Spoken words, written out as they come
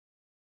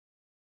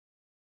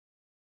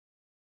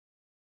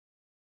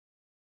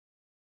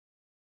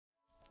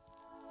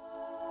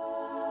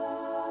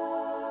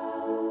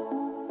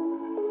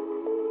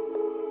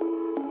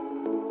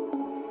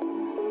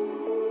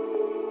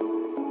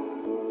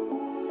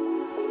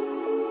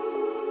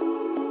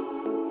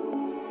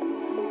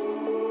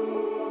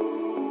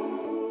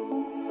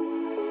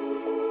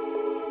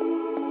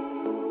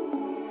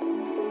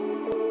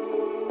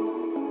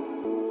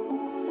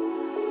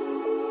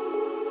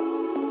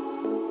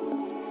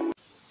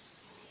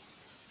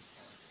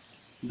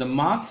the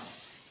marks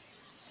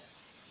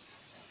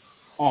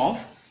of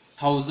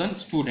 1000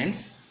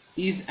 students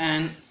is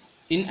in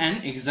an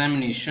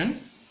examination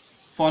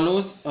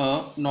follows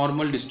a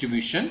normal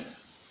distribution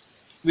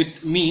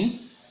with mean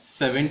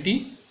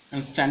 70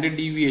 and standard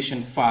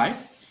deviation 5.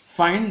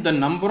 Find the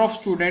number of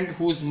students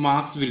whose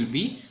marks will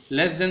be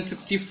less than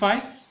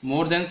 65,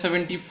 more than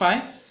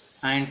 75,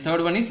 and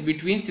third one is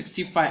between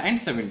 65 and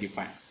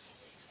 75.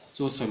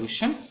 So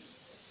solution.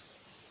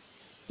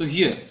 So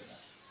here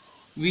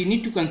we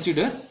need to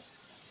consider,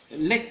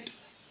 let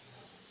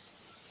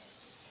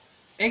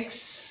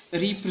X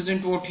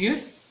represent what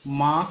here?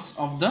 Marks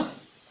of the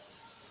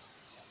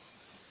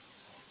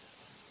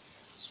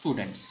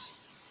students.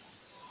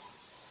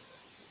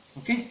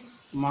 Okay,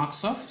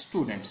 marks of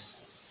students.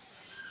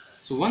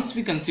 So once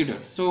we consider,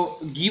 so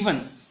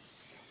given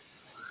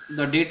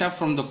the data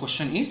from the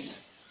question is,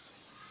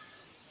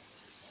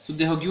 so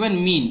they have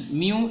given mean,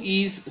 mu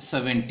is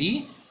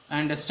 70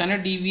 and the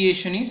standard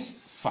deviation is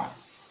 5.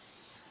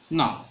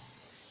 Now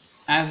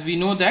as we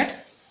know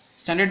that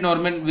standard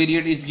normal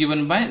variate is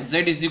given by z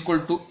is equal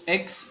to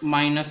x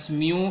minus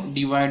mu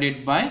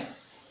divided by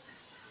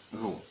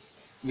rho,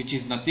 which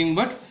is nothing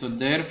but, so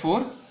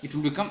therefore it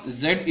will become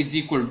z is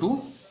equal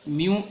to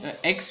mu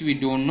x we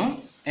don't know,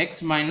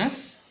 x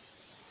minus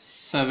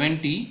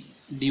 70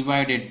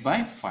 divided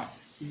by 5.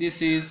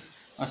 This is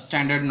a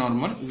standard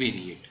normal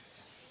variate.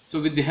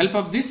 So with the help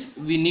of this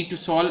we need to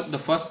solve the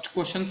first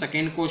question,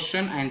 second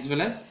question, as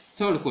well as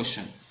third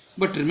question.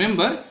 But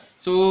remember,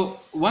 so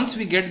once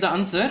we get the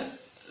answer,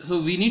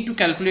 so we need to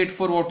calculate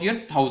for what here?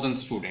 1000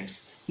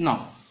 students.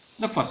 Now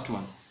the first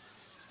one,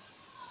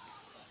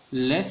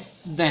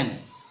 less than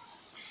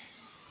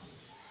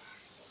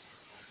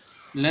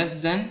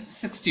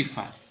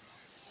 65.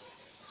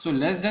 So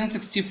less than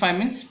 65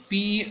 means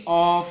p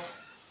of,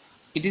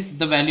 it is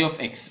the value of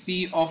x,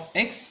 p of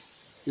x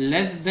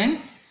less than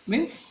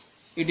means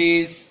it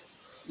is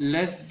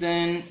less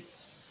than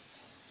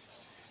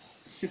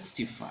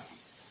 65.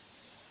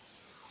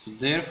 So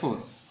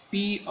therefore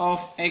p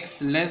of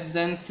x less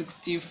than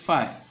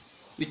 65,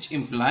 which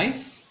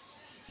implies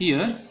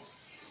here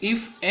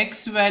if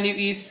x value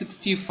is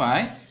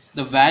 65,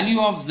 the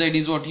value of z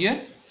is what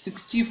here?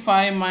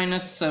 65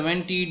 minus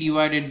 70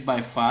 divided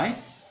by 5.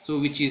 So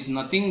which is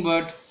nothing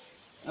but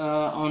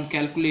on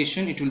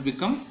calculation it will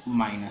become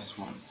minus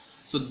 1.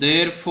 So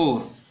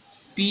therefore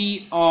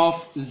p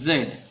of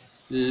z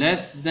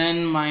less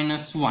than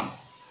minus 1.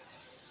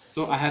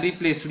 So I have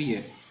replaced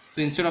here.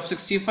 So instead of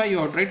 65 you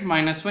have to write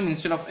minus 1,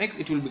 instead of x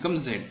it will become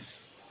z.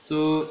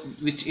 So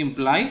which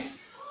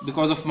implies,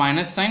 because of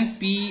minus sign,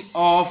 p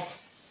of,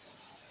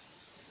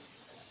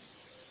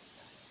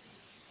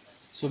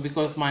 so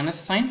because of minus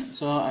sign,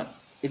 so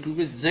it will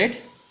be z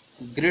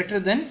greater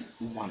than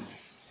 1.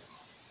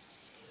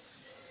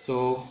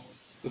 So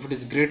if it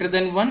is greater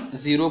than 1,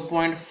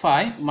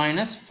 0.5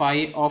 minus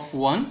 5 of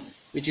 1,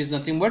 which is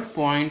nothing but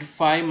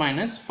 0.5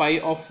 minus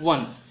 5 of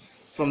 1.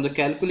 From the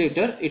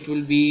calculator it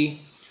will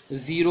be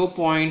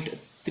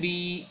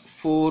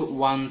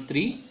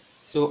 0.3413.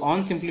 So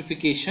on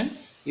simplification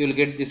you will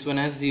get this one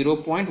as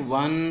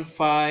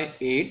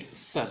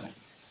 0.1587.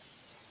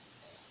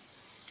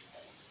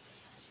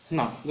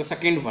 Now the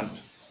second one.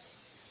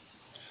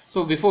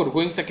 So before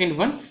going second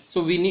one,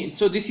 so we need,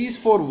 so this is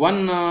for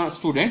one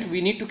student, we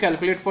need to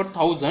calculate for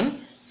 1000.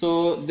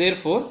 So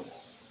therefore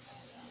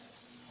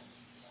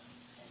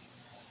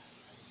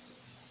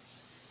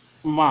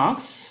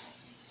marks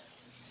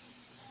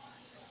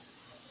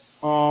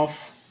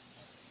of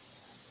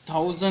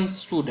 1000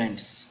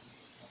 students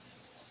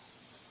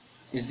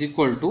is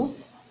equal to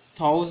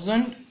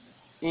 1000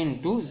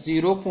 into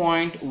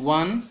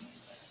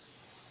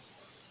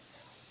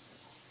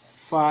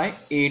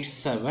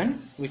 0.1587,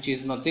 which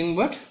is nothing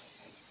but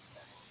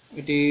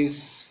it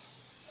is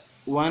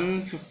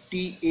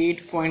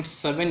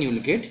 158.7 you will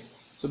get.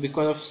 So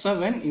because of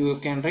 7 you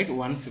can write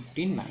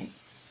 159.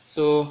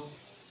 So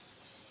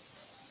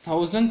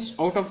thousands,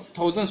 out of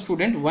 1000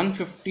 students,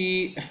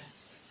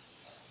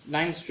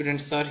 159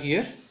 students are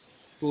here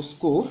to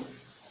score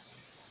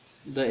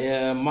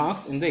the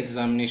marks in the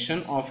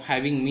examination of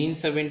having mean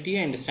 70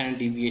 and standard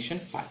deviation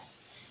 5.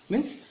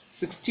 Means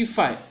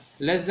 65,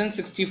 less than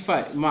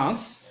 65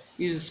 marks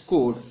is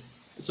scored.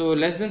 So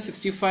less than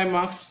 65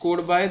 marks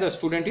scored by the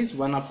student is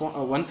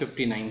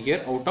 159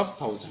 here out of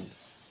 1000.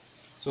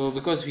 So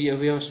because we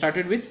have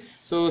started with,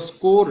 so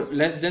score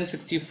less than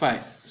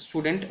 65,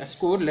 student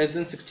score less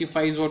than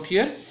 65 is what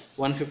here?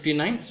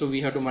 159. So we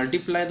have to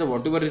multiply the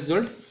whatever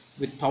result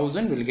with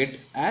 1000 will get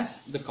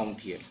as the count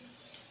here.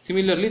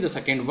 Similarly the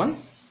second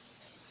one,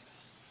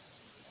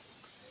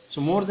 so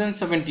more than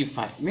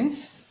 75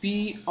 means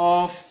p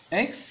of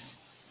x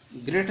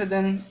greater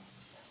than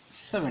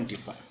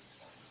 75.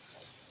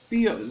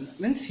 P of,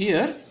 means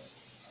here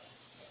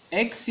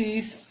x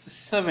is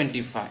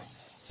 75.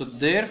 So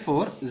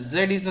therefore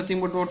z is nothing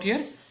but what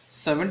here?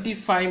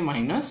 75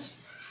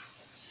 minus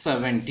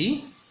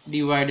 70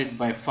 divided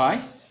by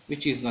 5,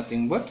 which is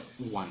nothing but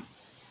 1.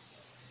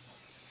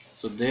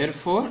 So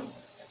therefore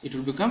it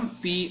will become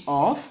p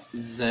of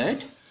z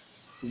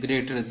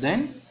greater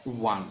than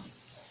 1,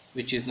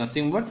 which is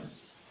nothing but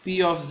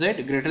P of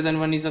Z greater than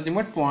 1 is nothing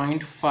but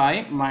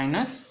 0.5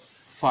 minus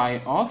phi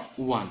of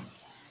 1,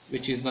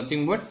 which is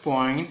nothing but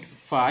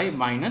 0.5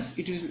 minus,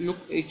 it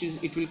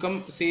will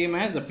come same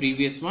as the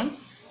previous one,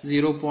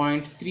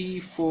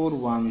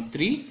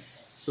 0.3413.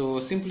 so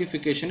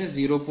simplification is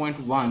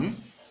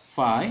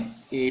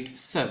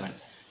 0.1587.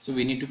 so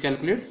we need to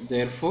calculate,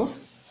 therefore,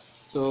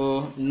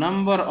 so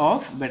number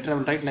of, better I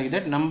will write like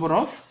that, number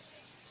of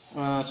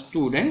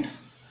students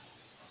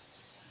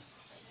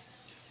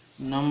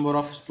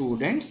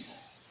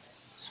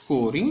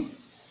scoring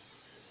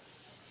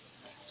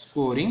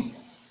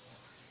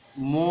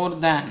more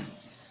than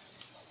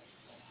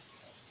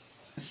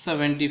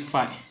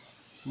 75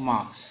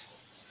 marks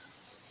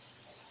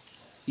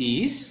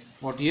is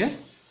what here,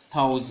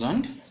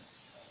 1000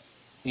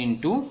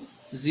 into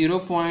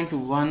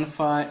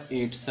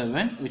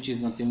 0.1587, which is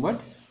nothing but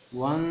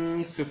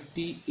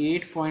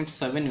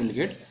 158.7 you will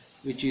get,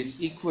 which is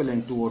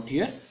equivalent to what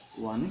here,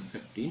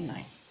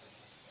 159.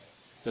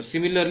 So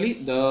similarly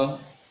the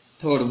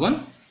third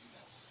one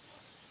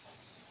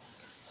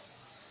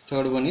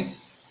is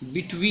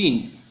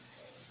between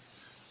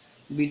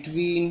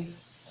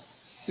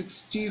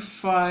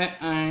 65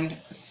 and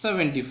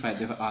 75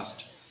 they have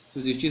asked. So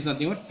this is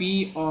nothing but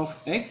P of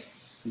X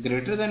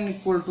greater than or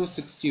equal to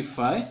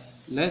 65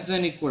 less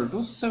than or equal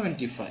to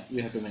 75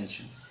 we have to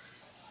mention.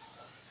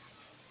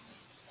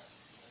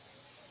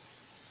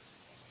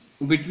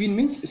 Between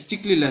means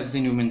strictly less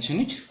than, you mention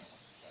it.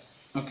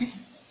 Okay.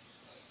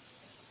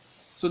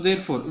 So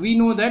therefore we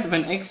know that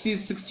when X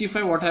is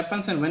 65 what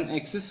happens, and when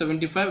X is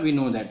 75 we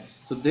know that.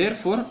 So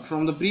therefore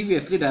from the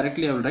previously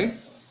directly I will write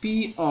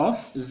P of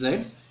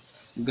Z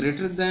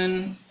greater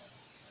than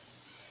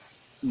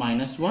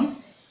 -1,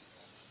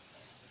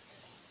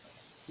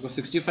 because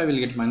 65 will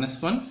get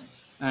 -1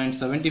 and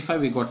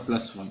 75 we got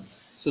 +1.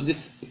 So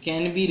this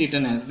can be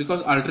written as,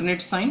 because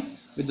alternate sign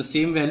with the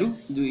same value,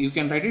 you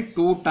can write it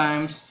 2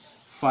 times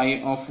phi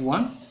of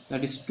 1,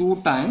 that is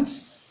 2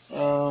 times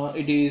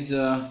it is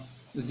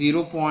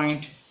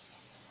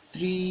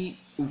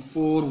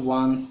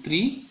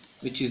 0.3413,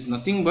 which is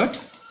nothing but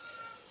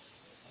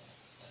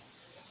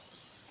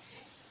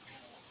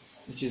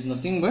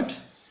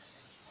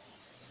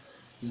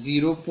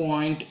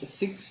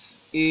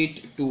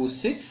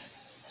 0.6826.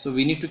 so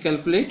we need to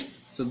calculate.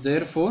 So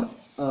therefore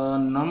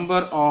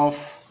number of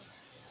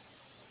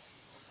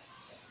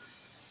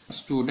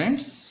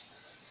students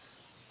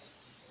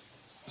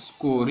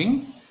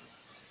scoring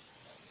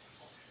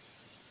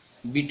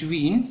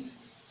between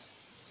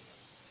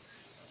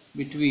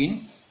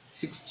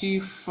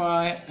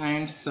 65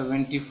 and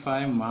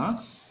 75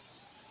 marks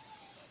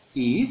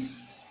is,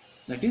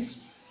 that is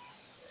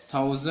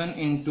 1000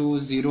 into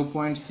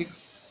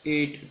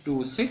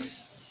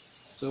 0.6826.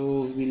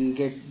 so we'll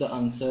get the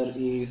answer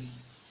is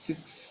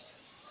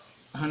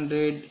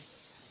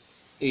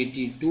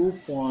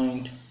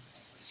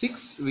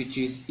 682.6, which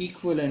is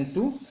equivalent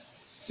to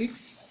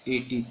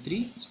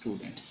 683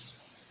 students.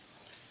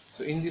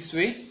 So in this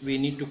way we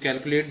need to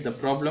calculate the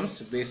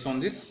problems based on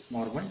this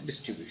normal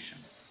distribution.